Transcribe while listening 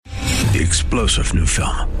The explosive new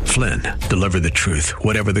film, Flynn, deliver the truth,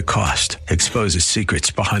 whatever the cost, exposes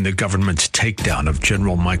secrets behind the government's takedown of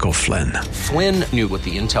General Michael Flynn. Flynn knew what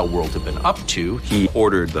the intel world had been up to. He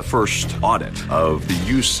ordered the first audit of the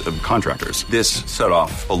use of contractors. This set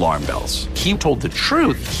off alarm bells. He told the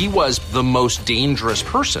truth. He was the most dangerous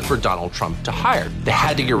person for Donald Trump to hire. They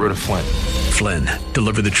had to get rid of Flynn. Flynn,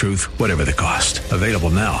 deliver the truth, whatever the cost. Available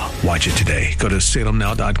now. Watch it today. Go to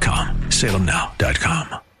salemnow.com.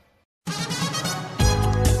 salemnow.com.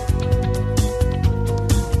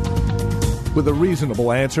 With a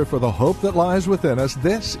reasonable answer for the hope that lies within us,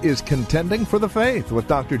 this is Contending for the Faith with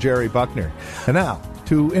Dr. Jerry Buckner. And now,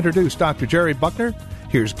 to introduce Dr. Jerry Buckner,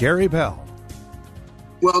 here's Gary Bell.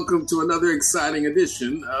 Welcome to another exciting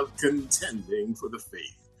edition of Contending for the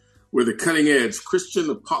Faith. We're the cutting-edge Christian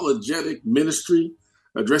apologetic ministry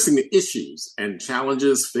addressing the issues and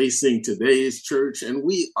challenges facing today's church, and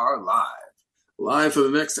we are live for the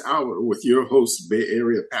next hour with your host, Bay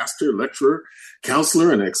Area pastor, lecturer,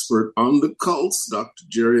 counselor, and expert on the cults, Dr.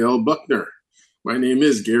 Jerry L. Buckner. My name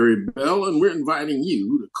is Gary Bell, and we're inviting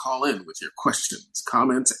you to call in with your questions,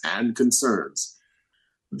 comments, and concerns.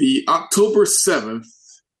 The October 7th,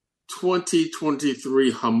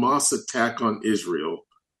 2023 Hamas attack on Israel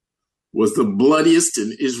was the bloodiest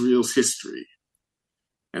in Israel's history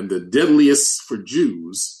and the deadliest for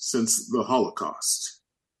Jews since the Holocaust.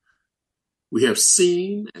 We have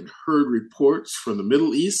seen and heard reports from the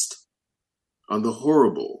Middle East on the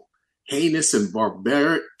horrible, heinous, and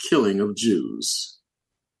barbaric killing of Jews.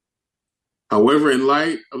 However, in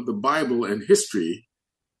light of the Bible and history,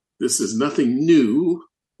 this is nothing new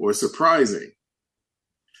or surprising.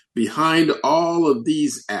 Behind all of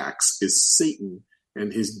these acts is Satan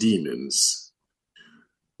and his demons,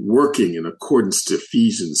 working in accordance to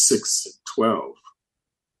Ephesians 6:12.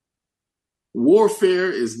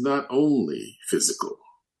 Warfare is not only physical,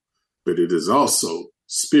 but it is also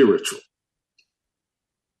spiritual.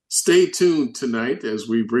 Stay tuned tonight as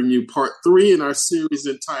we bring you part 3 in our series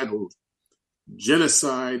entitled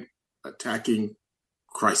Genocide Attacking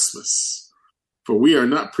Christmas. For we are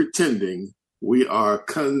not pretending, we are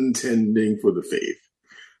contending for the faith.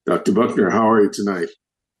 Dr. Buckner, how are you tonight?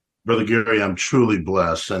 Brother Gary, I'm truly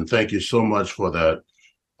blessed, and thank you so much for that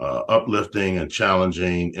uplifting and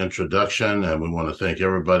challenging introduction. And we want to thank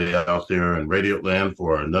everybody out there in Radio Land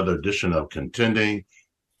for another edition of Contending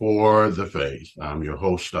for the Faith. I'm your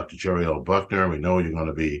host, Dr. Jerry L. Buckner. We know you're going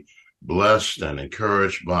to be blessed and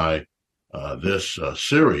encouraged by this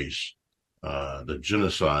series, the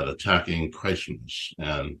Genocide Attacking Christmas.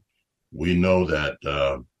 And we know that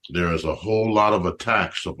there is a whole lot of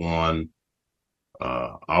attacks upon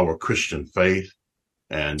our Christian faith.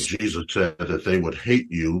 And Jesus said that they would hate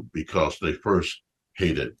you because they first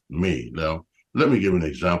hated me. Now, let me give an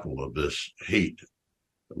example of this hate,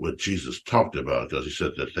 what Jesus talked about, because he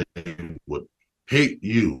said that they would hate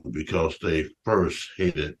you because they first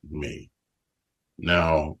hated me.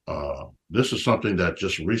 Now, this is something that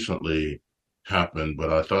just recently happened,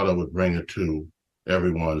 but I thought I would bring it to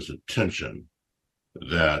everyone's attention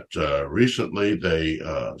that recently they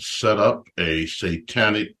set up a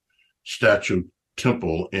satanic statue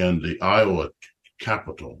temple in the Iowa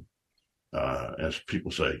Capitol. As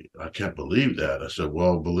people say, I can't believe that. I said,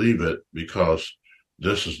 well, believe it, because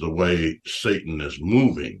this is the way Satan is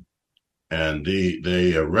moving. And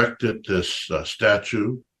they erected this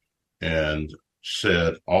statue and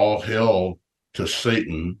said, all hail to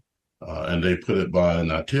Satan. And they put it by a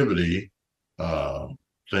nativity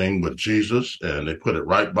thing with Jesus, and they put it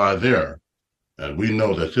right by there. And we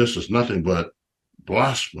know that this is nothing but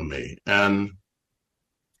blasphemy. And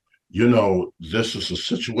you know, this is a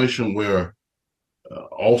situation where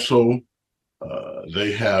also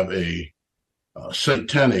they have a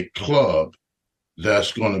satanic club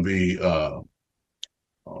that's going to be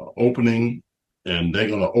opening, and they're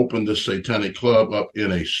going to open this satanic club up in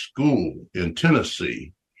a school in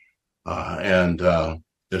Tennessee. And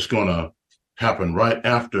it's going to happen right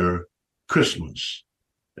after Christmas.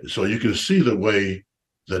 So you can see the way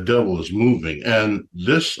the devil is moving. And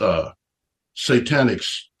this satanic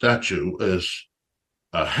statue is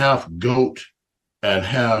half goat and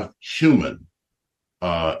half human.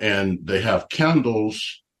 And they have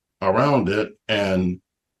candles around it and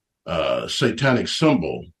satanic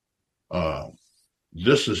symbol.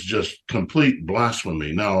 This is just complete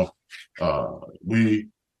blasphemy. Now, we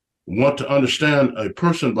want to understand a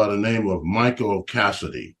person by the name of Michael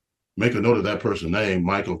Cassidy. Make a note of that person's name,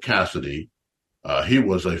 Michael Cassidy. He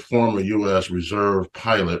was a former U.S. Reserve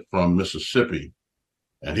pilot from Mississippi,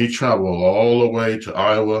 and he traveled all the way to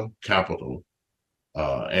Iowa Capitol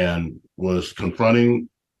and was confronting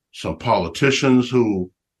some politicians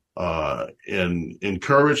who and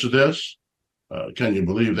encourage this. Can you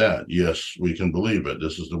believe that? Yes, we can believe it.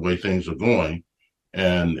 This is the way things are going.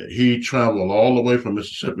 And he traveled all the way from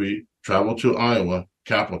Mississippi, traveled to Iowa,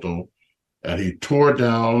 capital, and he tore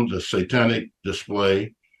down the satanic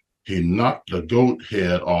display. He knocked the goat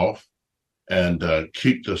head off and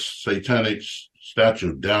kicked the satanic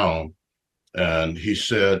statue down. And he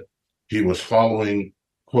said he was following,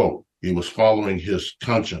 quote, he was following his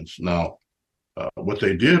conscience. Now, what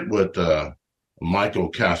they did with Michael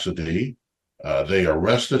Cassidy, they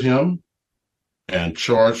arrested him and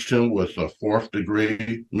charged him with a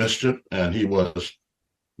fourth-degree mischief, and he was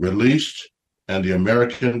released, and the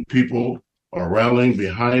American people are rallying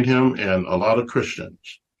behind him, and a lot of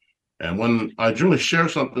Christians. And when I generally share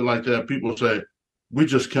something like that, people say, we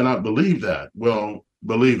just cannot believe that. Well,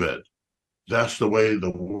 believe it. That's the way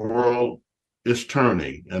the world is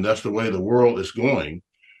turning, and that's the way the world is going.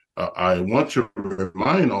 I want to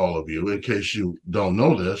remind all of you, in case you don't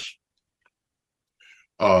know this,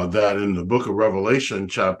 that in the book of Revelation,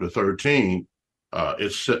 chapter 13,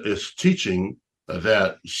 it's teaching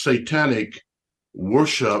that satanic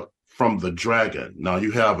worship from the dragon. Now,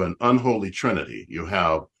 you have an unholy trinity. You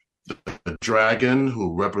have the dragon,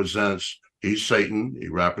 who represents, he's Satan, he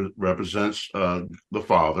represents the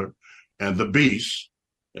Father, and the beast,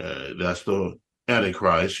 that's the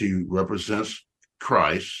Antichrist, he represents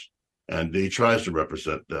Christ, and he tries to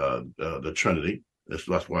represent the Trinity.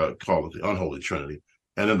 That's why I call it the unholy trinity.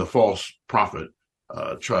 And then the false prophet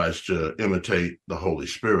tries to imitate the Holy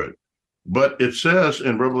Spirit. But it says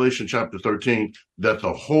in Revelation chapter 13 that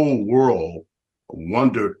the whole world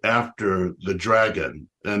wondered after the dragon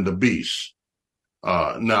and the beast.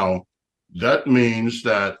 Now, that means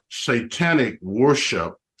that satanic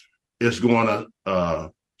worship is going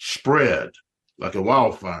to spread like a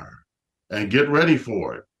wildfire. And get ready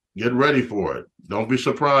for it. Get ready for it. Don't be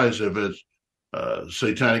surprised if it's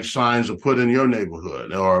satanic signs are put in your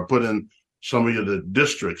neighborhood or put in some of the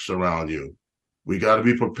districts around you. We got to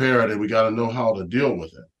be prepared, and we got to know how to deal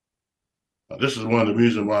with it. This is one of the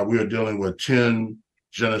reasons why we are dealing with 10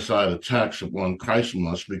 genocide attacks upon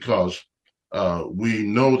Christmas, because we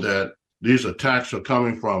know that these attacks are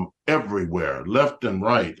coming from everywhere, left and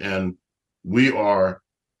right, and we are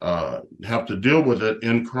have to deal with it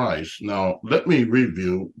in Christ. Now, let me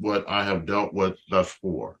review what I have dealt with thus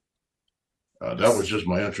far. That was just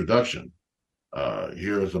my introduction.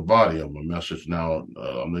 Here is the body of my message. Now,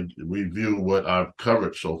 I'm going to review what I've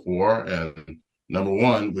covered so far. And number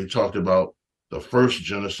one, we talked about the first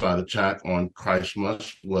genocide attack on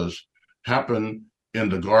Christmas happened in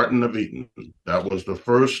the Garden of Eden. That was the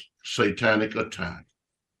first satanic attack.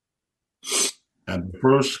 And the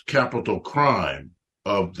first capital crime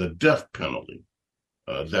of the death penalty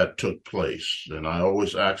that took place. And I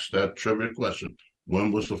always ask that trivia question.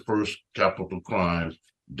 When was the first capital crime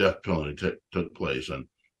death penalty took place? And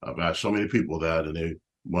I've asked so many people that, and they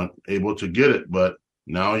weren't able to get it, but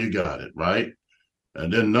now you got it, right?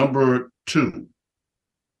 And then number two,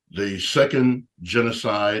 the second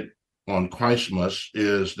genocide on Christmas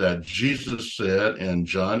is that Jesus said in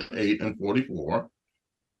John 8:44,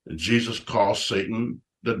 Jesus called Satan,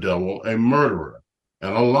 the devil, a murderer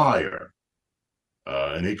and a liar.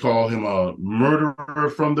 And he called him a murderer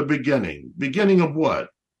from the beginning. Beginning of what?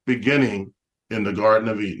 Beginning in the Garden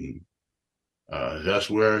of Eden. That's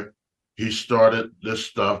where he started this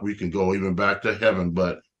stuff. We can go even back to heaven,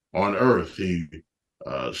 but on earth, he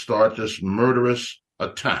started this murderous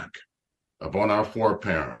attack upon our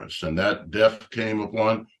foreparents, and that death came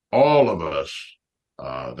upon all of us.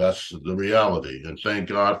 That's the reality. And thank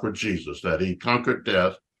God for Jesus, that he conquered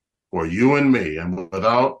death for you and me. And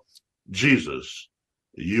without Jesus,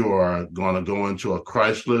 you are going to go into a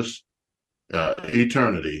Christless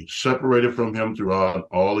eternity, separated from him throughout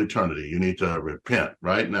all eternity. You need to repent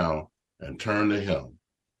right now and turn to him.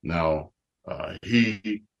 Now,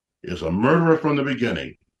 he is a murderer from the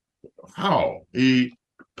beginning. How? He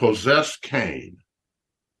possessed Cain,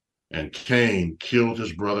 and Cain killed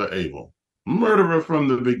his brother Abel. Murderer from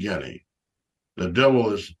the beginning. The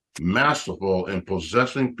devil is masterful in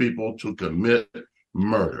possessing people to commit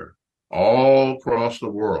murder all across the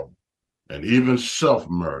world, and even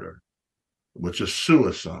self-murder, which is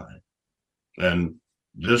suicide. And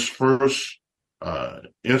this first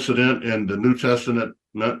incident in the New Testament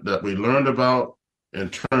that we learned about in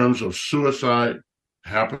terms of suicide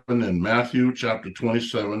happened in Matthew chapter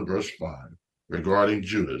 27, verse 5, regarding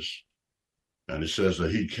Judas. And it says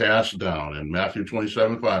that he cast down, in Matthew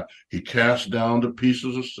 27:5, he cast down the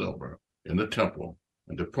pieces of silver in the temple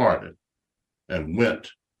and departed and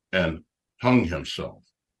went and hung himself.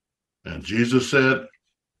 And Jesus said,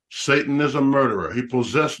 Satan is a murderer. He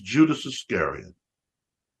possessed Judas Iscariot.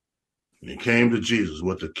 And he came to Jesus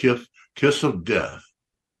with the kiss of death.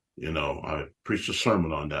 You know, I preached a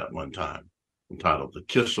sermon on that one time entitled The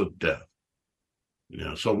Kiss of Death. You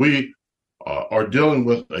know, so we are dealing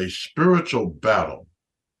with a spiritual battle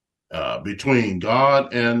between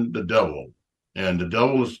God and the devil. And the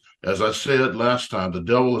devil is, as I said last time, the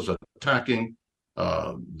devil is attacking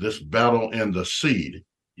this battle in the seed,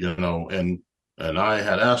 you know, and I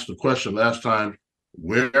had asked the question last time,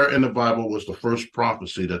 where in the Bible was the first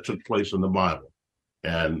prophecy that took place in the Bible?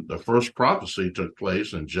 And the first prophecy took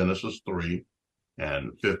place in Genesis 3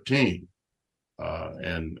 and 15.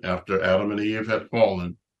 And after Adam and Eve had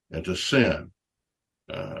fallen into sin,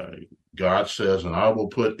 God says, and I will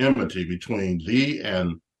put enmity between thee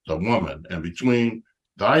and the woman, and between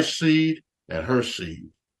thy seed and her seed,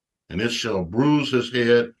 and it shall bruise his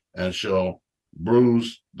head and shall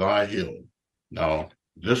bruise thy heel. Now,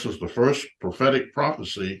 this is the first prophetic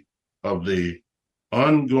prophecy of the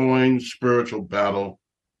ongoing spiritual battle,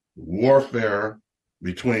 warfare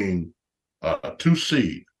between two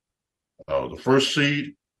seed. The first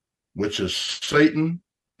seed, which is Satan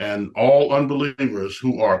and all unbelievers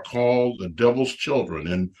who are called the devil's children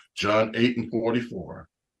in John 8:44.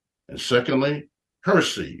 And secondly, her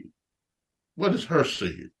seed. What is her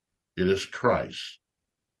seed? It is Christ.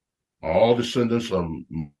 All descendants of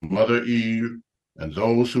Mother Eve and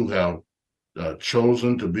those who have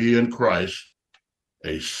chosen to be in Christ,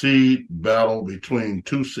 a seed battle between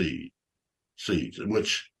two seeds,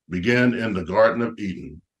 which began in the Garden of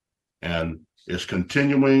Eden and is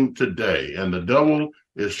continuing today. And the devil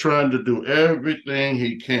is trying to do everything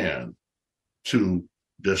he can to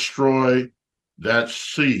destroy that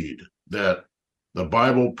seed that the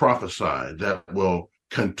Bible prophesied that will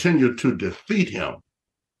continue to defeat him.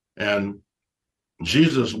 And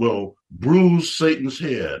Jesus will bruise Satan's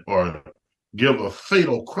head or give a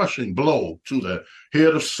fatal crushing blow to the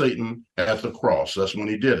head of Satan at the cross. That's when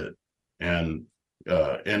he did it. And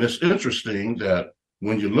it's interesting that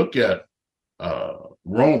when you look at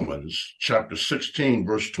Romans chapter 16,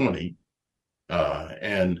 verse 20,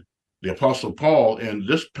 and the Apostle Paul in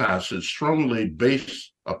this passage strongly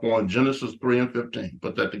based upon Genesis 3 and 15.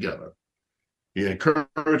 Put that together. He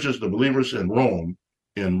encourages the believers in Rome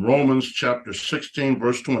in Romans chapter 16,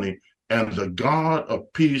 verse 20, and the God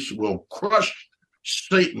of peace will crush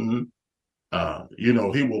Satan. He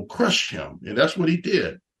will crush him. And that's what he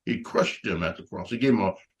did. He crushed him at the cross. He gave him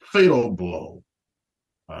a fatal blow.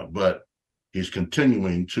 But he's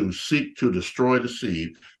continuing to seek to destroy the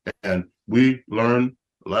seed. And we learned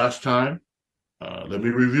last time, let me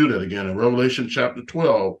review that again. In Revelation chapter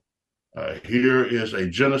 12, here is a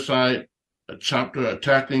genocide chapter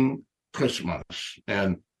attacking Christmas.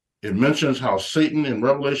 And it mentions how Satan in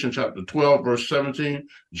Revelation chapter 12, verse 17,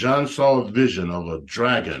 John saw a vision of a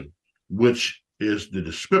dragon, which is the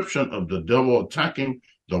description of the devil attacking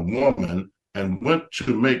the woman, and went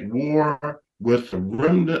to make war with the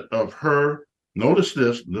remnant of her. Notice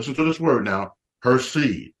this, listen to this word now, her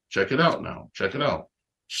seed. Check it out now, check it out.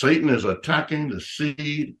 Satan is attacking the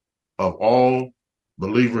seed of all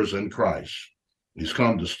believers in Christ. He's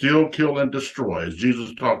come to steal, kill, and destroy, as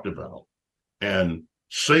Jesus talked about. And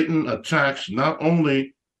Satan attacks not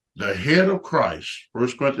only the head of Christ,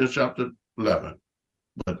 1 Corinthians chapter 11,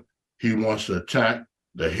 but he wants to attack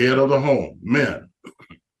the head of the home, men.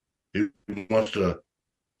 He wants to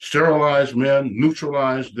sterilize men,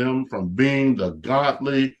 neutralize them from being the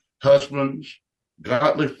godly husbands,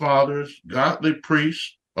 godly fathers, godly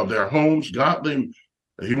priests of their homes,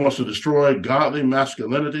 he wants to destroy godly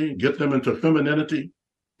masculinity, get them into femininity,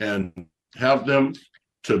 and have them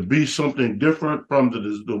to be something different from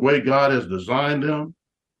the way God has designed them.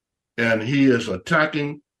 And he is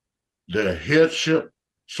attacking the headship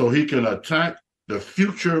so he can attack the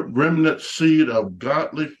future remnant seed of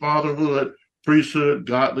godly fatherhood, priesthood,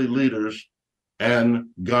 godly leaders, and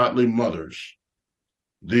godly mothers.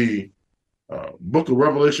 The book of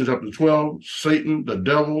Revelation chapter 12, Satan, the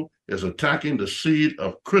devil, is attacking the seed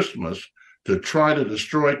of Christmas to try to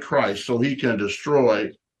destroy Christ so he can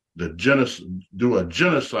destroy do a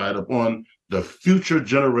genocide upon the future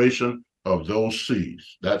generation of those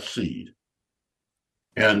seeds, that seed.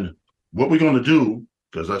 And what we're going to do,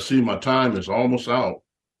 because I see my time is almost out,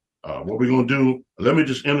 what we're going to do, let me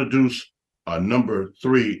just introduce number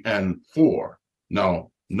 3 and 4.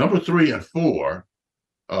 Now, number 3 and 4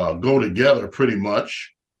 go together pretty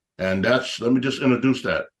much, and let me just introduce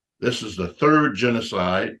that. This is the third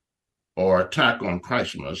genocide or attack on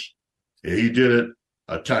Christmas. He did it,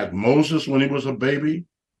 attacked Moses when he was a baby,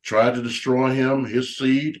 tried to destroy him, his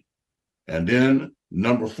seed. And then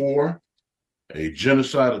number 4, a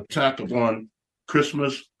genocide attack upon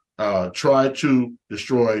Christmas, tried to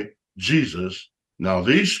destroy Jesus. Now,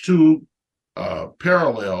 these two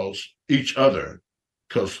parallels each other,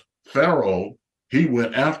 because Pharaoh, he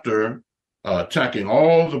went after attacking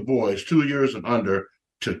all the boys 2 years and under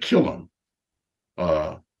to kill them.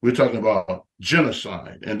 We're talking about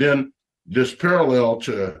genocide. And then this parallel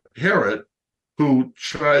to Herod, who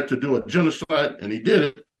tried to do a genocide, and he did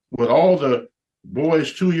it with all the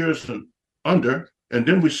boys 2 years and under. And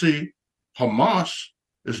then we see Hamas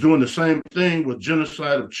is doing the same thing with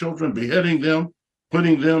genocide of children, beheading them,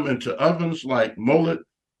 putting them into ovens like Molech,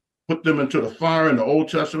 put them into the fire in the Old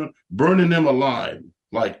Testament, burning them alive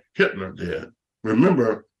like Hitler did.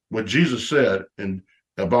 Remember what Jesus said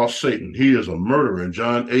about Satan. He is a murderer in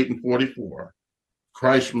John 8:44.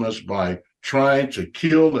 Christ must, by trying to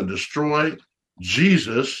kill and destroy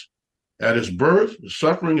Jesus at his birth, his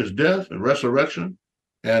suffering, his death, and resurrection,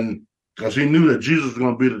 and because he knew that Jesus was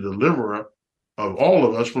going to be the deliverer of all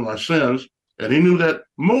of us from our sins, and he knew that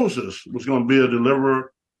Moses was going to be a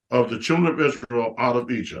deliverer of the children of Israel out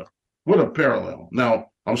of Egypt. What a parallel. Now,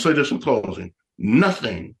 I'll say this in closing.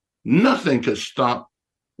 Nothing can stop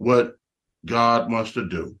what God wants to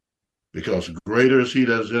do, because greater is he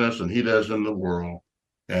that is in us than he that is in the world.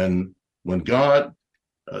 And when God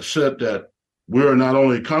said that we're not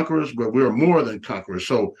only conquerors, but we're more than conquerors.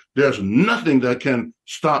 So there's nothing that can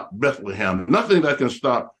stop Bethlehem, nothing that can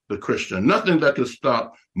stop the Christian, nothing that can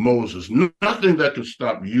stop Moses, nothing that can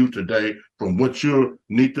stop you today from what you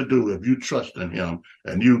need to do if you trust in him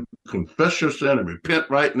and you confess your sin and repent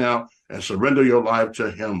right now and surrender your life to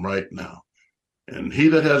him right now. And he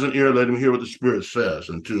that has an ear, let him hear what the Spirit says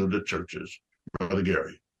unto the churches. Brother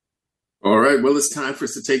Gary. All right, well, it's time for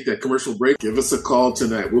us to take that commercial break. Give us a call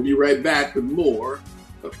tonight. We'll be right back with more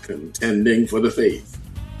of Contending for the Faith.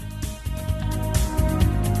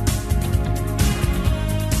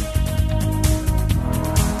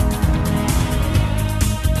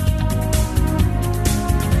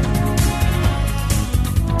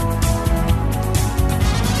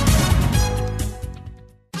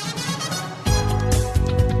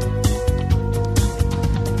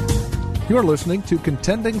 You're listening to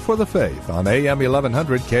Contending for the Faith on AM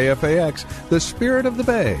 1100 KFAX, the Spirit of the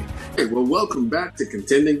Bay. Hey, well, welcome back to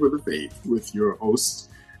Contending for the Faith with your host,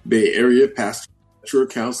 Bay Area pastor,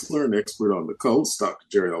 counselor, and expert on the cults, Dr.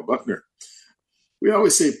 Jerry L. Buckner. We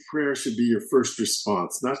always say prayer should be your first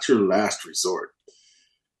response, not your last resort.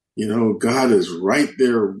 You know, God is right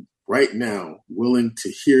there right now, willing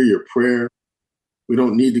to hear your prayer. We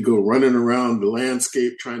don't need to go running around the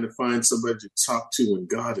landscape trying to find somebody to talk to when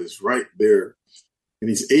God is right there. And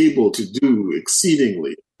he's able to do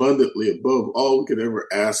exceedingly abundantly above all we could ever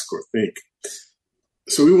ask or think.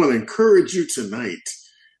 So we want to encourage you tonight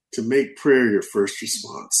to make prayer your first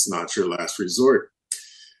response, not your last resort.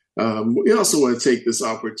 We also want to take this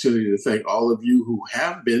opportunity to thank all of you who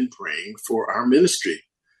have been praying for our ministry.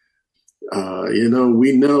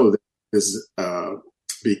 We know that this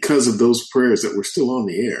because of those prayers that we're still on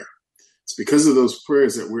the air. It's because of those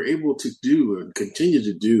prayers that we're able to do and continue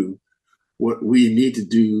to do what we need to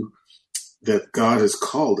do, that God has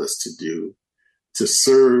called us to do, to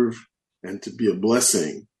serve and to be a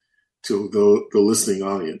blessing to the listening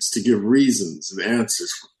audience, to give reasons and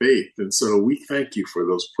answers for faith. And so we thank you for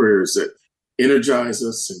those prayers that energize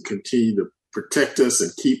us and continue to protect us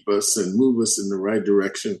and keep us and move us in the right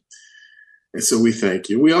direction. And so we thank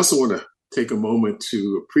you. We also want to take a moment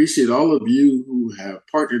to appreciate all of you who have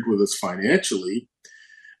partnered with us financially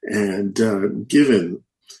and given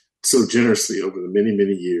so generously over the many,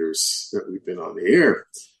 many years that we've been on the air.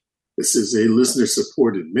 This is a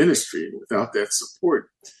listener-supported ministry. Without that support,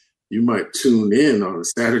 you might tune in on a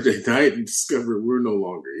Saturday night and discover we're no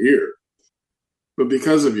longer here. But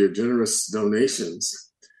because of your generous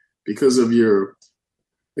donations, because of your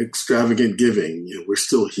extravagant giving, we're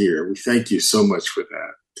still here. We thank you so much for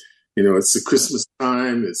that. You know, it's the Christmas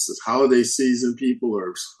time, it's the holiday season. People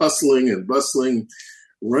are hustling and bustling,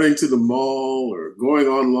 running to the mall or going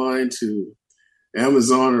online to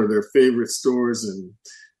Amazon or their favorite stores, and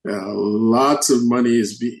lots of money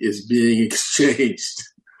is being exchanged.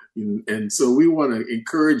 And so we want to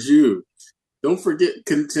encourage you. Don't forget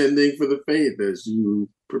Contending for the Faith as you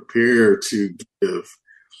prepare to give,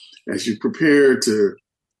 as you prepare to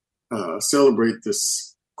celebrate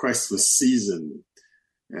this Christmas season,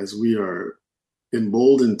 as we are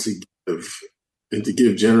emboldened to give and to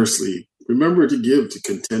give generously. Remember to give to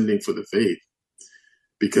Contending for the Faith,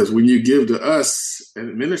 because when you give to us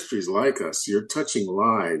and ministries like us, you're touching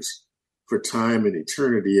lives for time and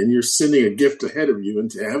eternity, and you're sending a gift ahead of you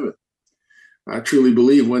into heaven. I truly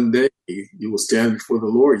believe one day you will stand before the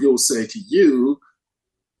Lord. He will say to you,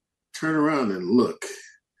 turn around and look.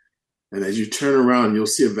 And as you turn around, you'll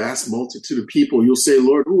see a vast multitude of people. You'll say,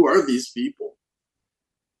 Lord, who are these people?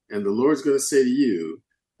 And the Lord's going to say to you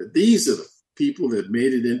that these are the people that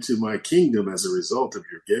made it into my kingdom as a result of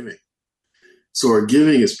your giving. So our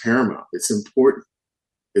giving is paramount. It's important.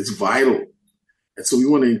 It's vital. And so we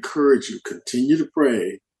want to encourage you, continue to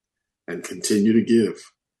pray and continue to give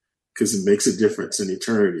because it makes a difference in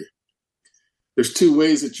eternity. There's two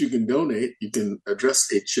ways that you can donate. You can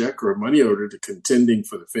address a check or a money order to Contending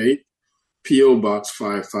for the Faith, P.O. Box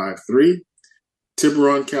 553,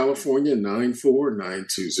 Tiburon, California,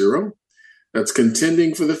 94920. That's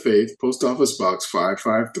Contending for the Faith, Post Office Box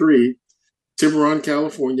 553, Tiburon,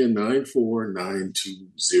 California,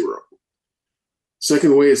 94920.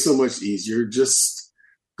 Second way is so much easier. Just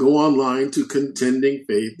go online to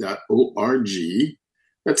contendingfaith.org.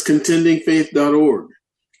 That's contendingfaith.org.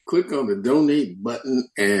 Click on the donate button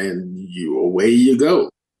and away you go.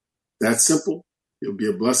 That's simple. It'll be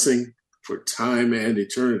a blessing for time and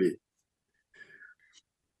eternity.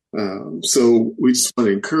 So we just want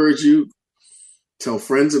to encourage you. Tell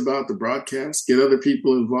friends about the broadcast. Get other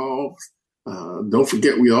people involved. Don't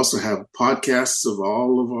forget, we also have podcasts of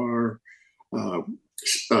all of our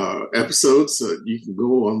episodes. So you can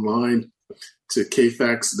go online to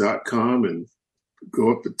kfax.com and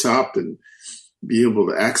go up the top and be able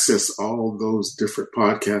to access all those different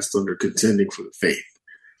podcasts under Contending for the Faith.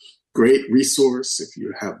 Great resource if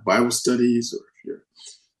you have Bible studies or if you're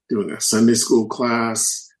doing a Sunday school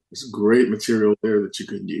class. There's great material there that you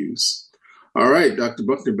can use. All right, Dr.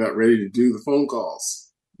 Buckner, about ready to do the phone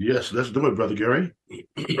calls. Yes, let's do it, Brother Gary.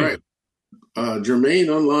 All right. Jermaine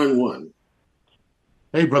on line 1.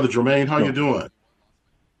 Hey, Brother Jermaine, how you doing?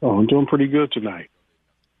 Oh, I'm doing pretty good tonight.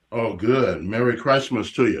 Oh, good. Merry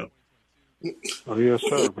Christmas to you. Oh, yes,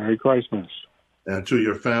 sir. Merry Christmas. And to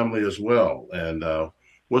your family as well. And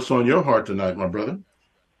what's on your heart tonight, my brother?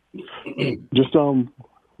 Just wanted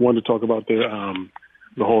to talk about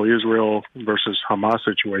the whole Israel versus Hamas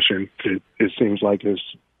situation. It seems like it's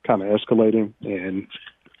kind of escalating. And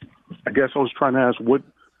I guess I was trying to ask, what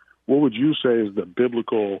would you say is the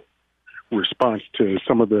biblical response to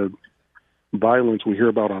some of the violence we hear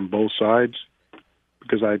about on both sides?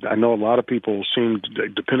 Because I know a lot of people seem,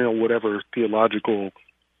 depending on whatever theological,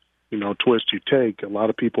 twist you take, a lot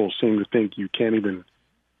of people seem to think you can't even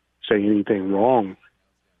say anything wrong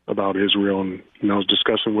about Israel. And, I was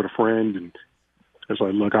discussing with a friend, and it's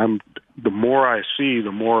like, look, the more I see,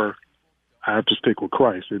 the more I have to stick with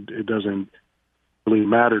Christ. It doesn't really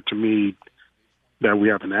matter to me that we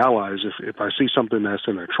have an allies. If I see something that's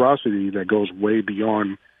an atrocity that goes way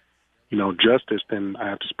beyond, justice, then I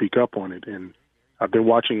have to speak up on it. And I've been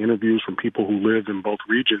watching interviews from people who live in both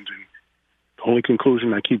regions, and the only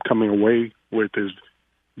conclusion I keep coming away with is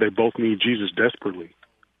they both need Jesus desperately.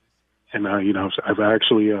 And, I've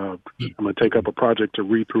actually, I'm going to take up a project to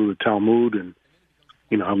read through the Talmud, and,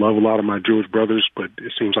 I love a lot of my Jewish brothers, but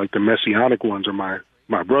it seems like the Messianic ones are my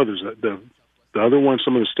brothers. The other ones,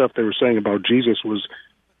 some of the stuff they were saying about Jesus was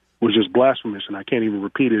just blasphemous, and I can't even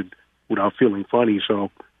repeat it without feeling funny.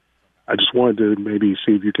 So I just wanted to maybe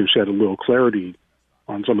see if you can shed a little clarity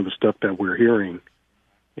on some of the stuff that we're hearing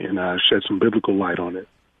and shed some biblical light on it.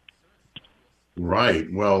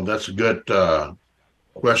 Right. Well, that's a good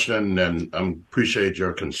question, and I appreciate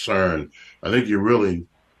your concern. I think you really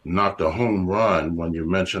knocked a home run when you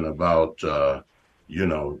mentioned about,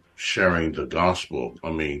 sharing the gospel. I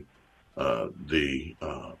mean, the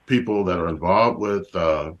people that are involved with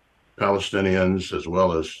Palestinians as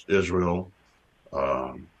well as Israel,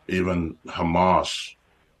 even Hamas,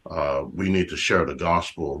 we need to share the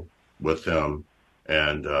gospel with them,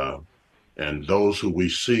 and those who we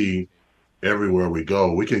see everywhere we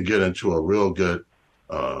go. We can get into a real good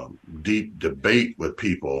deep debate with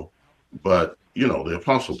people, but the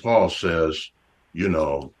Apostle Paul says,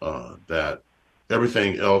 that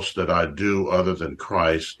everything else that I do other than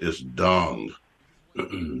Christ is dung.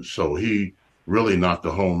 So he really knocked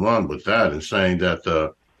a home run with that and saying that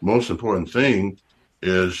the most important thing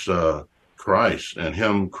is Christ and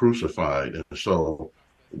him crucified. And so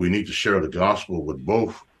we need to share the gospel with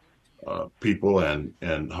both people and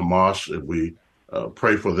Hamas. If we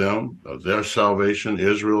pray for them, their salvation,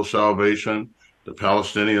 Israel's salvation, the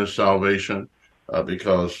Palestinian salvation,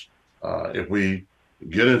 because if we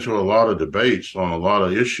get into a lot of debates on a lot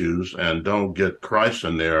of issues and don't get Christ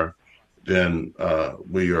in there, then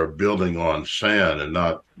we are building on sand and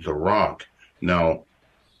not the rock. Now,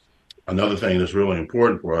 another thing that's really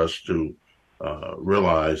important for us to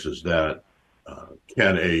realize is that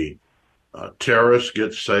can a terrorists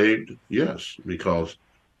get saved? Yes, because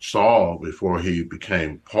Saul, before he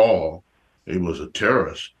became Paul, he was a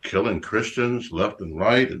terrorist, killing Christians left and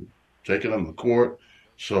right and taking them to court.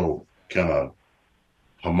 So can a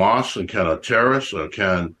Hamas and can a terrorist or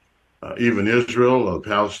can even Israel or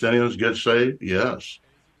Palestinians get saved? Yes.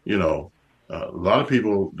 You know, a lot of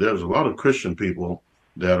people, there's a lot of Christian people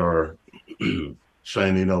that are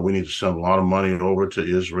saying, we need to send a lot of money over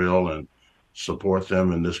to Israel and support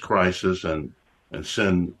them in this crisis and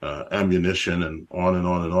send ammunition and on and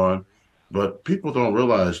on and on. But people don't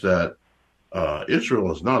realize that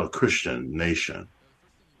Israel is not a Christian nation.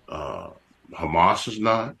 Hamas is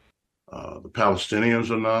not. The Palestinians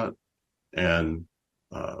are not. And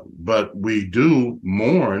but we do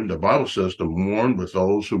mourn. The Bible says to mourn with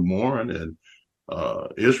those who mourn. And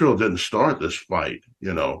Israel didn't start this fight.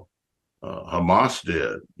 Hamas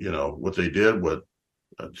did. What they did with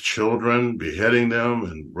children, beheading them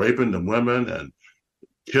and raping the women and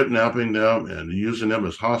kidnapping them and using them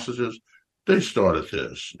as hostages. They started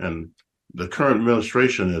this. And the current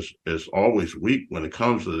administration is always weak when it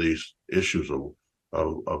comes to these issues of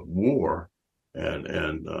war. And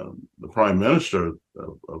the prime minister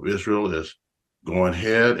of Israel is going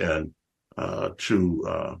ahead and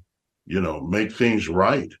to make things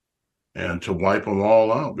right and to wipe them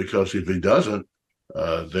all out, because if he doesn't,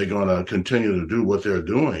 they're going to continue to do what they're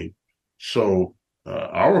doing. So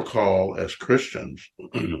our call as Christians,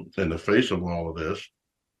 in the face of all of this,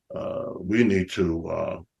 we need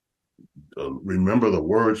to remember the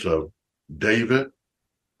words of David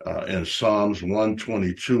in Psalms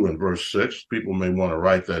 122 and verse 6. People may want to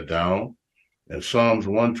write that down. In Psalms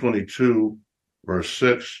 122, verse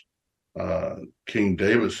 6, King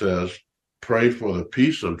David says, pray for the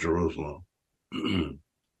peace of Jerusalem.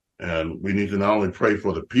 And we need to not only pray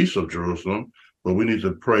for the peace of Jerusalem, but we need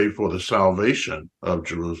to pray for the salvation of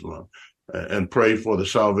Jerusalem and pray for the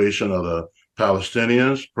salvation of the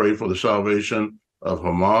Palestinians, pray for the salvation of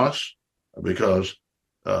Hamas, because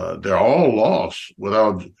they're all lost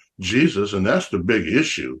without Jesus. And that's the big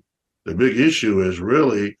issue. The big issue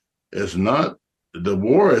is not, the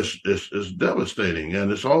war is devastating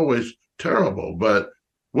and it's always terrible. But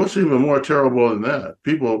what's even more terrible than that?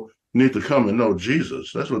 People need to come and know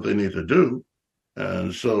Jesus. That's what they need to do.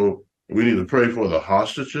 And so we need to pray for the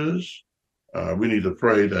hostages. We need to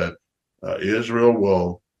pray that Israel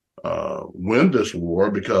will win this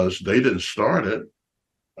war, because they didn't start it.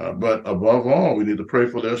 But above all, we need to pray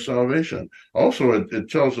for their salvation. Also, it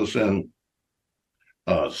tells us in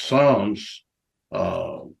Psalms,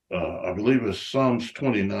 I believe it's Psalms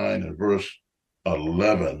 29 and verse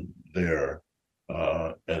 11 there.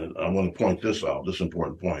 And I want to point this out, this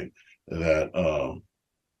important point, that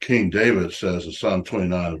King David says in Psalm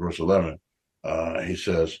 29 verse 11, he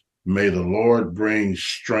says, may the Lord bring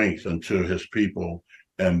strength unto his people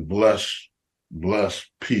and bless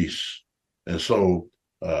peace. And so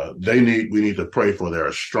we need to pray for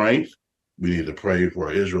their strength. We need to pray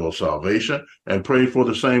for Israel's salvation and pray for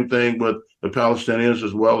the same thing with the Palestinians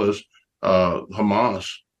as well as Hamas.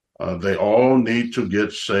 They all need to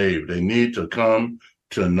get saved. They need to come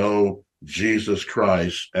to know Jesus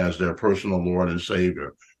Christ as their personal Lord and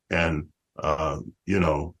Savior. And, I'm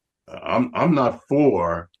not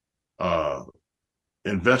for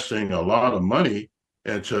investing a lot of money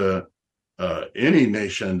into any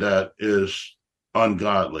nation that is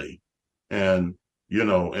ungodly. And,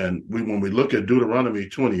 when we look at Deuteronomy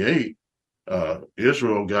 28,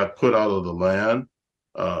 Israel got put out of the land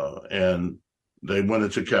and they went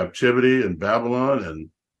into captivity in Babylon and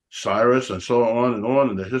Cyrus and so on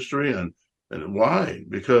in the history. And why?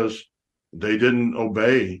 Because they didn't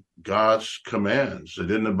obey God's commands. They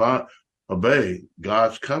didn't obey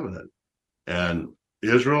God's covenant. And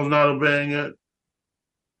Israel's not obeying it.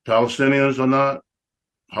 Palestinians are not.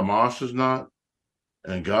 Hamas is not.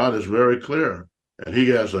 And God is very clear. And he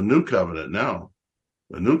has a new covenant now.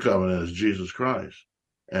 The new covenant is Jesus Christ.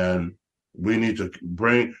 And we need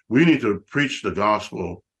to preach the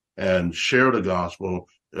gospel and share the gospel.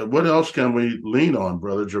 What else can we lean on,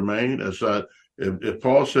 Brother Jermaine? Is that if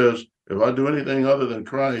Paul says, if I do anything other than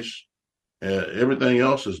Christ, everything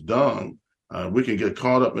else is done, we can get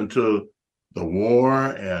caught up into the war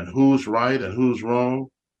and who's right and who's wrong.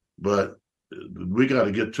 But we got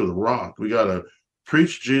to get to the rock. We got to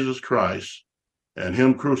preach Jesus Christ and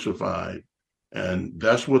him crucified. And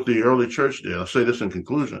that's what the early church did. I'll say this in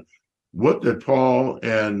conclusion. What did Paul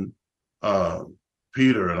and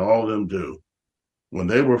Peter and all of them do when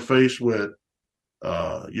they were faced with,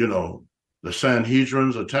 the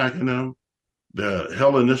Sanhedrins attacking them, the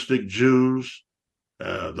Hellenistic Jews,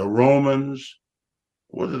 the Romans?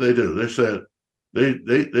 What did they do? They said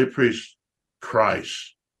they preached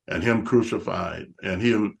Christ and him crucified and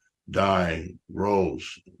him dying,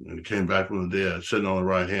 rose, and came back from the dead, sitting on the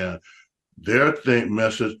right hand. Their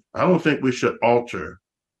message, I don't think we should alter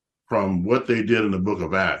from what they did in the book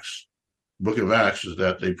of Acts. Book of Acts is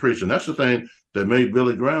that they preached, and that's the thing that made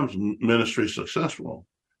Billy Graham's ministry successful.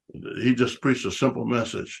 He just preached a simple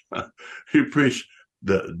message. He preached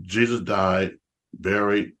that Jesus died,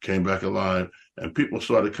 buried, came back alive, and people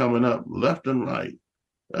started coming up left and right.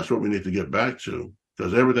 That's what we need to get back to,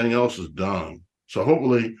 because everything else is done. So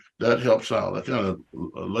hopefully that helps out. I kind of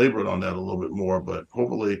labored on that a little bit more, but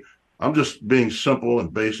hopefully I'm just being simple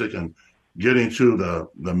and basic and getting to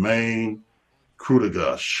the main coup de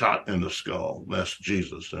grace, shot in the skull. That's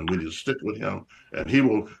Jesus, and we need to stick with him.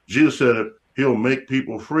 And Jesus said it, he'll make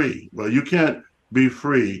people free. Well, you can't be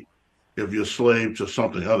free if you're slave to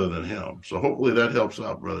something other than him. So hopefully that helps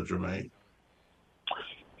out, Brother Jermaine.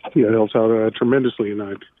 Yeah, it helps out tremendously. And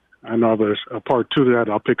I know there's a part two to that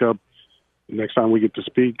I'll pick up next time we get to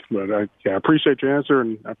speak. But I appreciate your answer,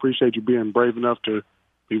 and I appreciate you being brave enough to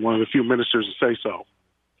be one of the few ministers to say so.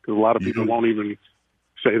 Because a lot of people won't even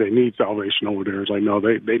say they need salvation over there. It's like, no,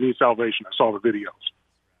 they need salvation. I saw the videos.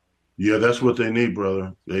 Yeah, that's what they need,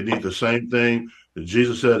 brother. They need the same thing that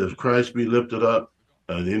Jesus said, if Christ be lifted up,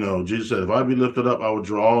 Jesus said, if I be lifted up, I will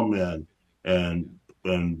draw all men. And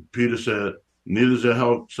Peter said, neither is there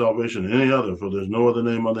help salvation in any other, for there's no other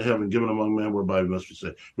name under heaven given among men whereby we must be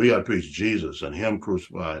saved. We got to preach Jesus and him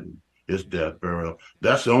crucified and his death, burial.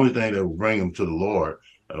 That's the only thing that will bring him to the Lord.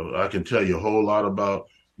 I can tell you a whole lot about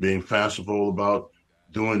being fanciful about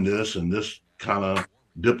doing this and this kind of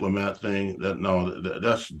diplomat thing.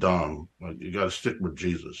 That's dumb. You got to stick with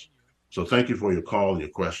Jesus. So thank you for your call and your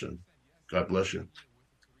question. God bless you.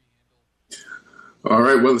 All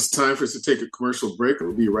right, well, it's time for us to take a commercial break.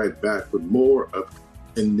 We'll be right back with more of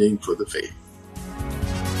Contending for the Faith.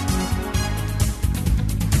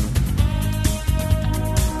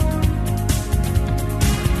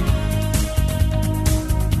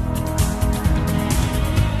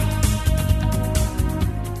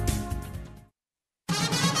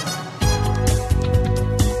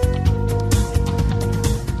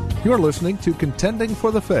 You're listening to Contending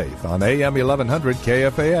for the Faith on AM 1100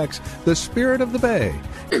 KFAX, the Spirit of the Bay.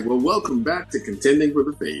 Hey, well, welcome back to Contending for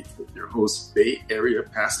the Faith with your host, Bay Area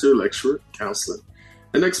pastor, lecturer, counselor,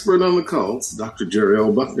 and expert on the cults, Dr. Jerry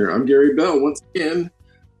L. Buckner. I'm Gary Bell. Once again,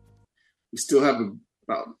 we still have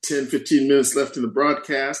about 10, 15 minutes left in the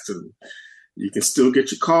broadcast, and you can still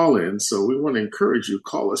get your call in. So we want to encourage you,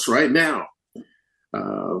 call us right now.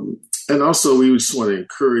 And also, we just want to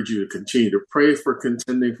encourage you to continue to pray for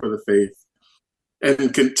Contending for the Faith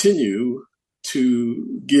and continue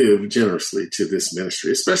to give generously to this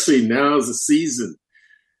ministry, especially now as the season.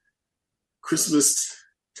 Christmas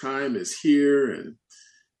time is here, and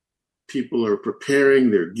people are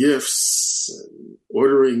preparing their gifts and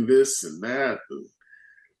ordering this and that, and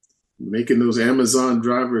making those Amazon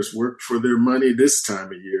drivers work for their money this time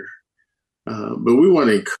of year. But we want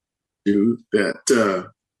to encourage you that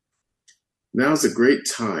now's a great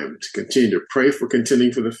time to continue to pray for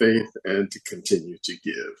Contending for the Faith and to continue to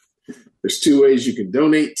give. There's two ways you can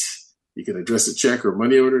donate. You can address a check or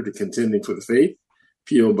money order to Contending for the Faith,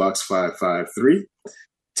 P.O. Box 553,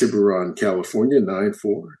 Tiburon, California,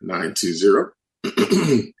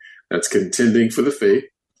 94920. That's Contending for the Faith,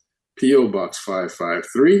 P.O. Box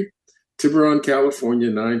 553, Tiburon, California,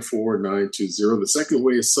 94920. The second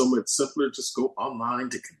way is so much simpler. Just go online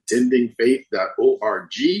to contendingfaith.org.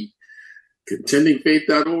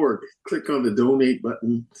 contendingfaith.org. Click on the donate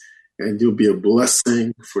button, and you'll be a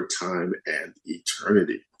blessing for time and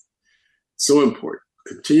eternity. So important.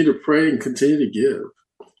 Continue to pray and continue to give.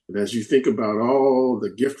 And as you think about all the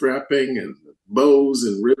gift wrapping and bows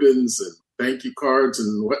and ribbons and thank you cards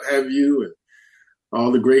and what have you, and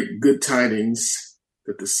all the great good tidings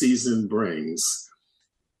that the season brings,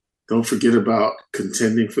 don't forget about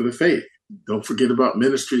Contending for the Faith. Don't forget about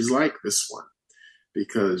ministries like this one,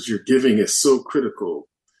 because your giving is so critical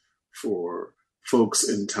for folks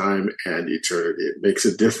in time and eternity. It makes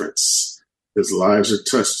a difference, because lives are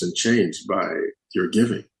touched and changed by your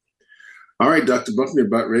giving. All right, Dr. Buckner,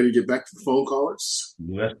 about ready to get back to the phone callers?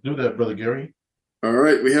 Let's do that, Brother Gary. All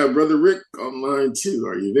right, we have Brother Rick online too.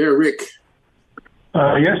 Are you there, Rick?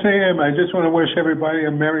 Yes, I am. I just want to wish everybody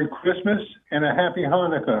a Merry Christmas and a Happy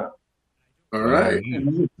Hanukkah. All right.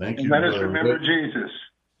 Thank you. Let us remember Jesus.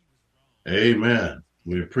 Amen.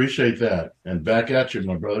 We appreciate that. And back at you,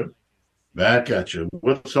 my brother. Back at you.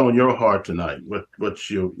 What's on your heart tonight? What's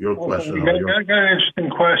your question? I got an interesting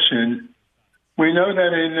question. We know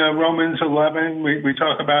that in Romans 11, we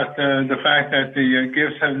talk about the fact that the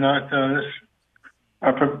gifts have not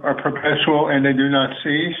are perpetual and they do not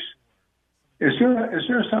cease. Is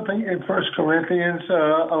there something in 1 Corinthians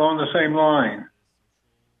along the same line?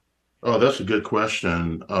 Oh, that's a good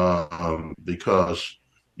question, because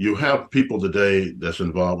you have people today that's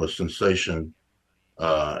involved with sensation,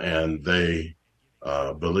 and they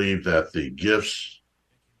believe that the gifts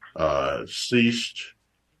ceased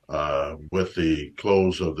with the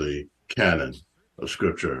close of the canon of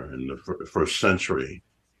Scripture in the first century.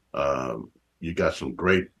 You got some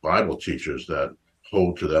great Bible teachers that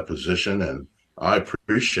hold to that position, and I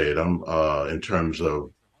appreciate them in terms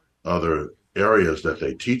of other areas that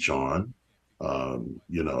they teach on,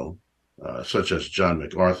 such as John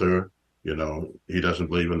MacArthur. He doesn't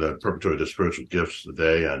believe in the perpetuity of spiritual gifts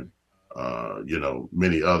today, and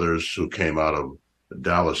many others who came out of the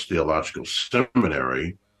Dallas Theological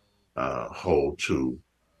Seminary hold to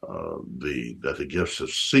that the gifts have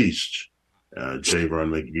ceased. J.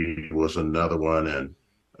 Vernon McGee was another one,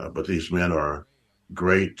 but these men are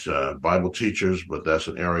great Bible teachers, but that's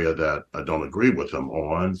an area that I don't agree with them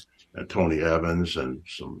on, and Tony Evans and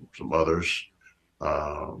some others.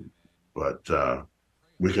 But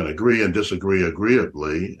we can agree and disagree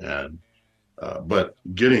agreeably. But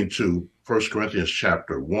getting to 1 Corinthians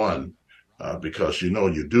chapter 1, because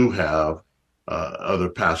you do have other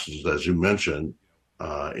passages, as you mentioned,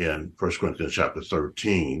 in 1 Corinthians chapter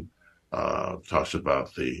 13, talks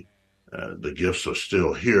about the gifts are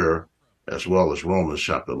still here, as well as Romans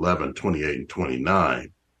chapter 11, 28 and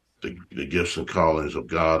 29. The gifts and callings of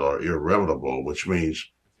God are irrevocable, which means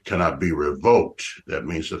cannot be revoked. That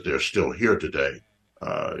means that they're still here today.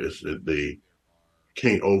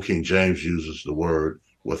 Old King James uses the word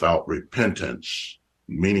without repentance,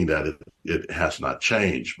 meaning that it has not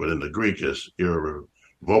changed. But in the Greek, it's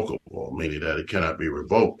irrevocable, meaning that it cannot be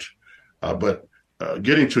revoked. But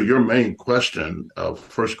getting to your main question of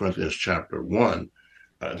 1 Corinthians chapter 1,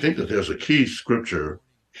 I think that there's a key scripture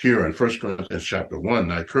here in 1 Corinthians chapter 1,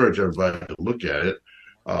 and I encourage everybody to look at it.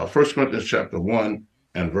 1 Corinthians chapter 1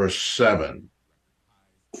 and verse 7.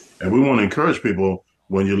 And we want to encourage people,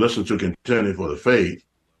 when you listen to Contending for the Faith,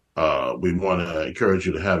 we want to encourage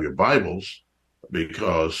you to have your Bibles,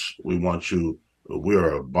 because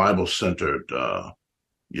we're a Bible-centered,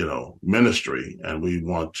 ministry, and we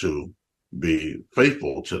want to be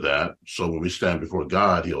faithful to that. So when we stand before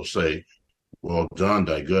God, he'll say, "Well done,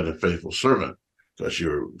 thy good and faithful servant," because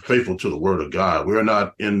you're faithful to the word of God. We're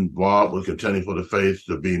not involved with Contending for the Faith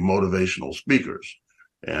to be motivational speakers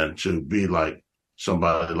and to be like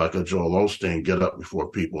somebody like a Joel Osteen, get up before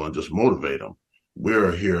people and just motivate them.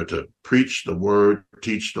 We're here to preach the word,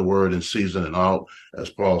 teach the word in season and out,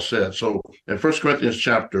 as Paul said. So in 1 Corinthians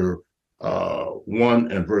chapter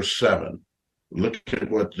 1 and verse 7, look at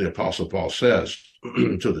what the Apostle Paul says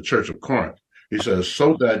to the church of Corinth. He says,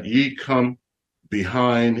 "So that ye come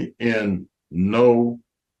behind in no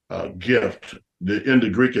gift." In the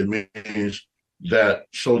Greek, it means that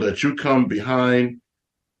so that you come behind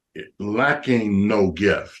lacking no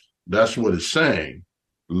gift. That's what it's saying.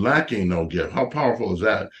 Lacking no gift. How powerful is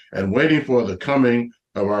that? And waiting for the coming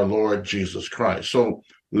of our Lord Jesus Christ. So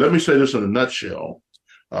let me say this in a nutshell,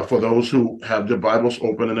 for those who have their Bibles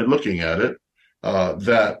open and they're looking at it,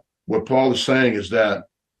 that what Paul is saying is that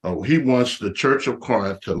he wants the church of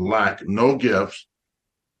Corinth to lack no gifts.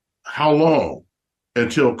 How long?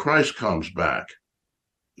 Until Christ comes back.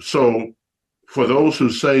 So for those who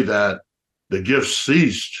say that the gifts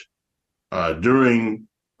ceased during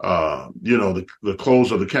the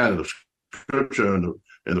close of the canon of Scripture in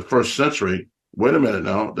the first century, wait a minute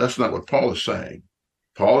now, that's not what Paul is saying.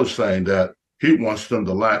 Paul is saying that he wants them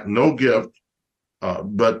to lack no gift,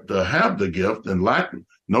 but to have the gift and lack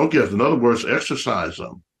no gift. In other words, exercise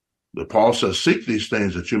them. Paul says, "Seek these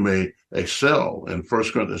things that you may excel," in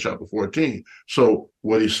 1 Corinthians chapter 14. So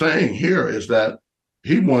what he's saying here is that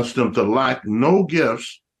he wants them to lack no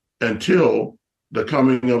gifts until the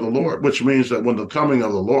coming of the Lord, which means that when the coming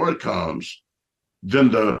of the Lord comes, then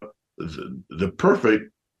the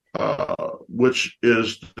perfect, which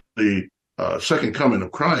is the second coming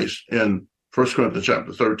of Christ in 1 Corinthians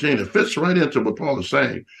chapter 13, it fits right into what Paul is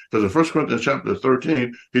saying. Because in 1 Corinthians chapter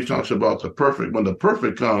 13, he talks about the perfect. When the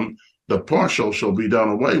perfect comes, the partial shall be done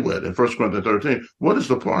away with. In 1 Corinthians 13, what is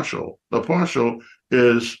the partial? The partial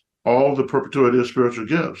is all the perpetuity of spiritual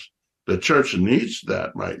gifts. The church needs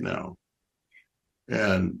that right now.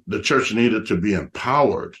 And the church needed to be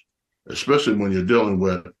empowered, especially when you're dealing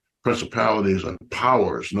with principalities and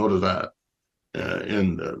powers. Notice that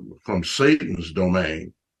from Satan's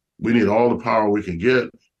domain, we need all the power we can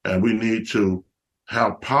get, and we need to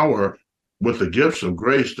have power with the gifts of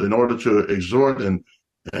grace in order to exhort and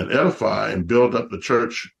and edify and build up the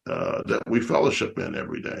church that we fellowship in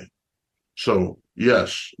every day. So,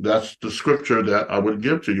 yes, that's the scripture that I would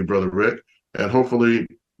give to you, Brother Rick, and hopefully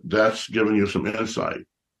that's giving you some insight.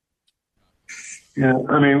 Yeah,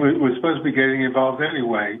 I mean, we're supposed to be getting involved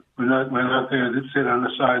anyway. We're not there to sit on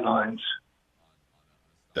the sidelines.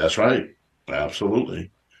 That's right.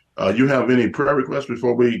 Absolutely. You have any prayer requests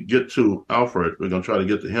before we get to Alfred? We're going to try to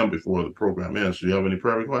get to him before the program ends. Do you have any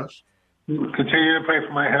prayer requests? Continue to pray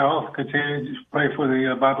for my health. Continue to pray for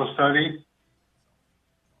the Bible study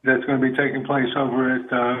that's going to be taking place over at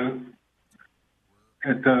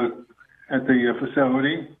the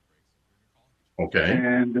facility. Okay.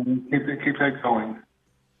 And keep that going.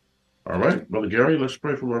 All right, Brother Gary, let's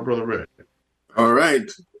pray for our Brother Rick. All right.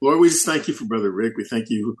 Lord, we just thank you for Brother Rick. We thank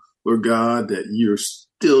you, Lord God, that you're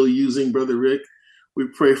still using Brother Rick. We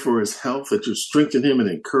pray for his health, that you strengthen him and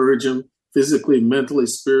encourage him physically, mentally,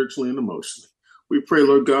 spiritually, and emotionally. We pray,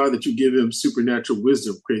 Lord God, that you give him supernatural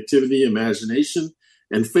wisdom, creativity, imagination,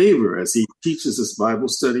 and favor as he teaches this Bible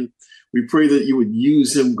study. We pray that you would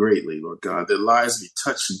use him greatly, Lord God, that lives be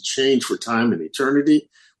touched and changed for time and eternity.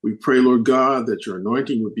 We pray, Lord God, that your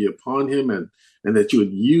anointing would be upon him and that you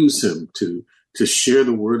would use him to share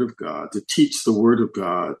the word of God, to teach the word of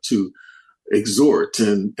God, to exhort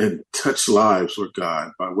and touch lives, Lord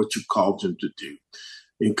God, by what you called him to do.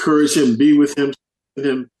 Encourage him, be with him,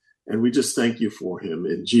 and we just thank you for him.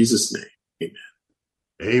 In Jesus' name,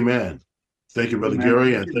 amen. Amen. Thank you, Brother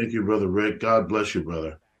Gary, and thank you, Brother Rick. God bless you,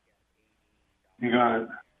 brother. You got it.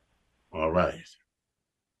 All right.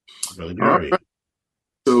 Brother Gary. Right.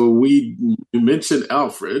 So you mentioned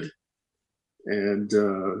Alfred, and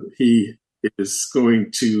he is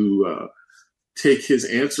going to take his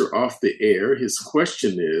answer off the air. His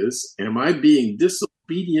question is, am I being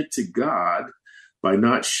disobedient to God by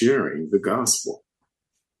not sharing the gospel?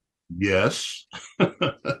 Yes.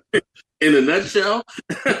 In a nutshell?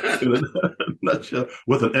 In a nutshell,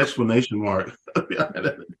 with an exclamation mark.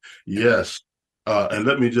 Yes. And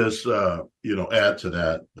let me just, add to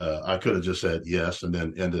that. I could have just said yes and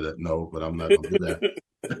then ended at no, but I'm not going to do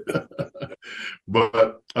that.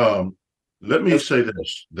 But let me say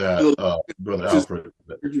this, that Brother Alfred.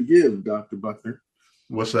 What did you give, Dr. Buckner?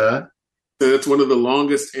 What's that? That's one of the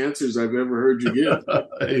longest answers I've ever heard you give.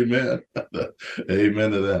 Amen.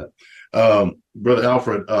 Amen to that. Brother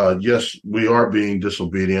Alfred, yes, we are being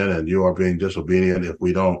disobedient, and you are being disobedient if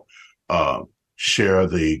we don't share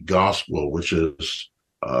the gospel, which is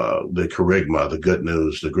the kerygma, the good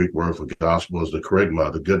news. The Greek word for gospel is the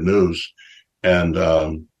kerygma, the good news. And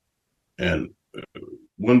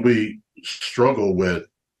when we struggle with,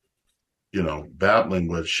 battling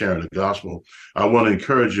with sharing the gospel, I want to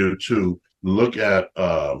encourage you to look at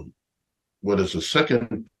what is the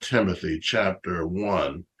 2 Timothy chapter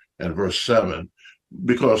 1 and verse 7,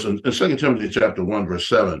 because in 2 Timothy chapter 1, verse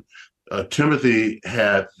 7, Timothy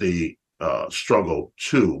had the struggle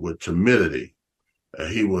too with timidity.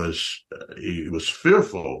 He was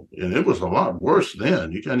fearful, and it was a lot worse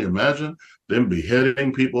then. You can imagine them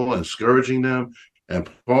beheading people and scourging them. And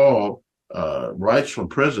Paul writes from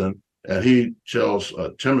prison, and he tells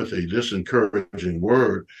Timothy this encouraging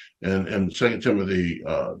word in 2 Timothy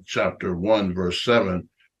chapter 1, verse 7,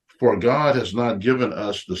 for God has not given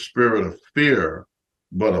us the spirit of fear,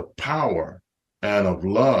 but of power and of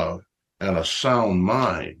love and a sound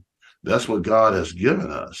mind. That's what God has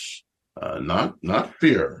given us, not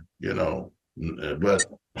fear, but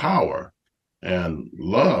power and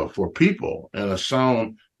love for people and a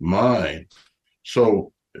sound mind.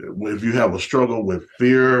 So if you have a struggle with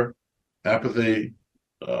fear, apathy,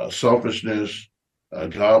 selfishness,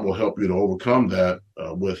 God will help you to overcome that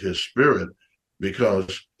with his spirit,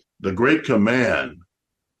 because the great command,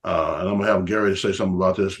 and I'm going to have Gary to say something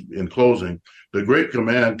about this in closing. The great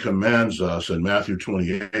command commands us in Matthew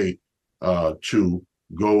 28 to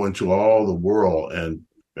go into all the world and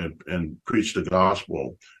preach the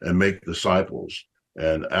gospel and make disciples.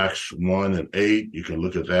 And Acts 1 and 8, you can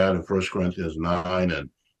look at that in 1 Corinthians 9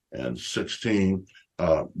 and 16.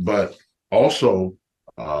 But also,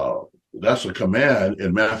 that's a command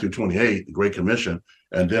in Matthew 28, the Great Commission,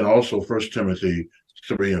 and then also 1 Timothy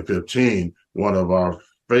 3 and 15, one of our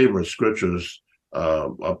favorite scriptures,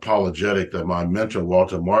 apologetic, that my mentor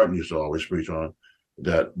Walter Martin used to always preach on,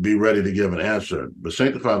 that be ready to give an answer, but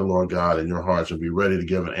sanctify the Lord God in your hearts and be ready to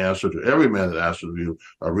give an answer to every man that asks of you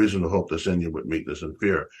a reason to hope that's in you with meekness and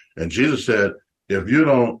fear. And Jesus said, if you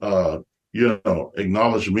don't,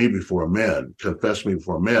 acknowledge me before men, confess me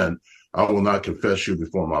before men, I will not confess you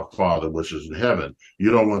before my Father, which is in heaven.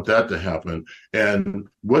 You don't want that to happen. And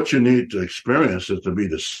what you need to experience is to be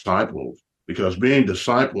discipled, because being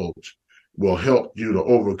discipled will help you to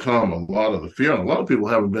overcome a lot of the fear. And a lot of people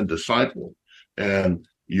haven't been discipled. And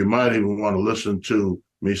you might even want to listen to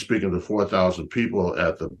me speaking to 4,000 people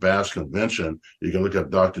at the Bass Convention. You can look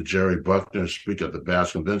up Dr. Jerry Buckner speak at the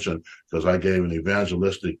Bass Convention, because I gave an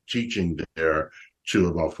evangelistic teaching there to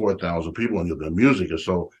about 4,000 people, and the music is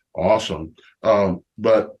so awesome. And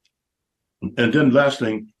then last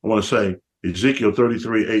thing I want to say, Ezekiel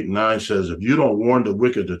 33:8-9 says, if you don't warn the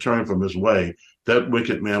wicked to turn from his way, that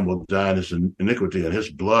wicked man will die in his iniquity, and his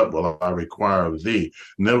blood will I require of thee.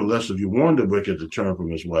 Nevertheless, if you warn the wicked to turn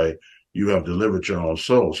from his way, you have delivered your own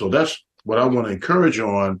soul. So that's what I want to encourage you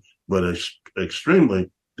on, but it's extremely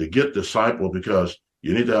to get discipled, because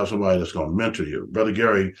you need to have somebody that's going to mentor you. Brother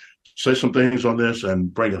Gary, say some things on this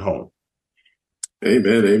and bring it home.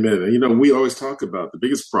 Amen, amen. You know, we always talk about the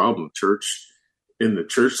biggest problem in the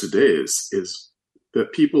church today is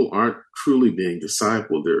that people aren't truly being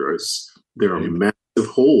discipled. There are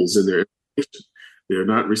massive holes in their education. They're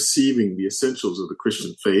not receiving the essentials of the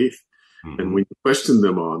Christian faith. Mm-hmm. And when you question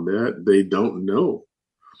them on that, they don't know.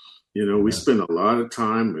 You know, we spend a lot of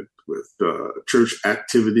time with church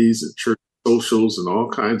activities and church socials and all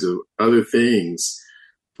kinds of other things.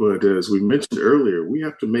 But as we mentioned earlier, we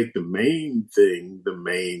have to make the main thing the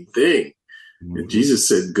main thing. Mm-hmm. And Jesus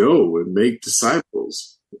said, go and make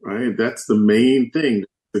disciples, right? That's the main thing.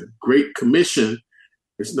 The Great Commission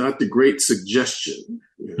is not the great suggestion.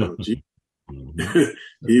 You know,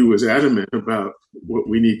 he was adamant about what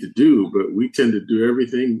we need to do, but we tend to do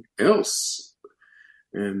everything else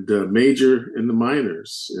and major in the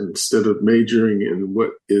minors instead of majoring in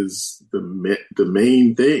what is the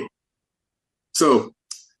main thing. So,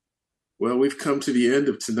 well, we've come to the end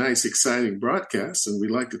of tonight's exciting broadcast, and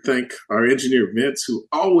we'd like to thank our engineer, Vince, who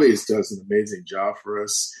always does an amazing job for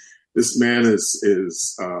us. This man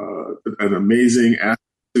is an amazing asset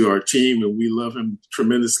to our team, and we love him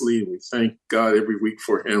tremendously, and we thank God every week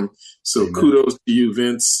for him. So Amen. Kudos to you,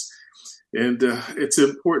 Vince. And it's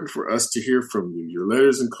important for us to hear from you. Your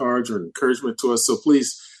letters and cards are an encouragement to us, so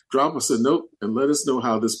please drop us a note and let us know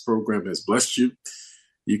how this program has blessed you.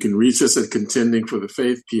 You can reach us at Contending for the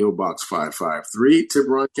Faith, P.O. Box 553,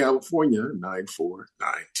 Tiburon, California,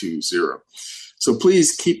 94920. So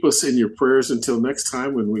please keep us in your prayers until next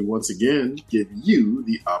time, when we once again give you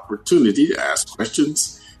the opportunity to ask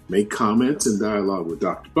questions, make comments, and dialogue with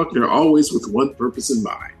Dr. Buckner, always with one purpose in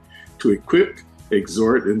mind: to equip,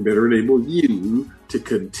 exhort, and better enable you to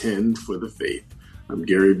contend for the faith. I'm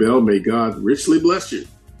Gary Bell. May God richly bless you.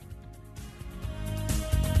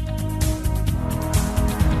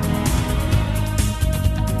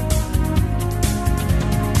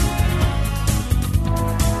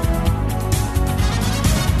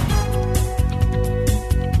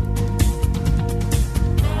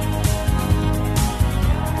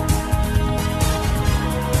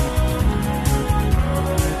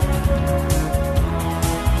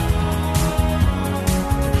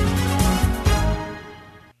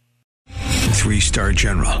 Three-star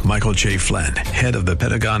General Michael J. Flynn, head of the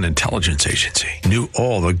Pentagon Intelligence Agency, knew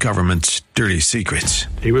all the government's dirty secrets.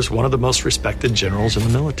 He was one of the most respected generals in the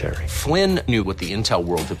military. Flynn knew what the intel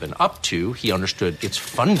world had been up to. He understood its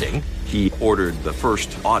funding. He ordered the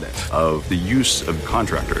first audit of the use of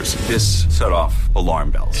contractors. This set off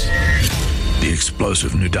alarm bells. The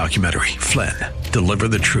explosive new documentary, Flynn, Deliver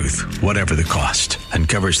the Truth, Whatever the Cost,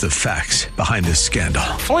 uncovers the facts behind this scandal.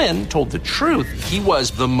 Flynn told the truth. He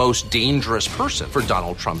was the most dangerous person for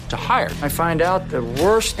Donald Trump to hire. I find out the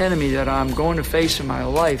worst enemy that I'm going to face in my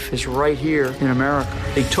life is right here in America.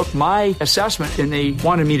 They took my assessment and they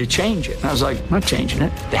wanted me to change it. And I was like, I'm not changing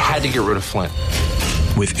it. They had to get rid of Flynn.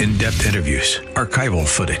 With in-depth interviews, archival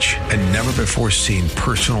footage, and never-before-seen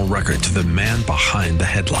personal records of the man behind the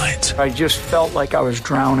headlines. I just felt like I was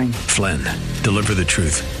drowning. Flynn, Deliver the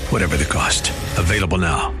Truth, Whatever the Cost. Available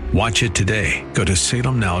now. Watch it today. Go to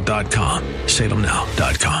salemnow.com.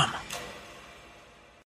 salemnow.com.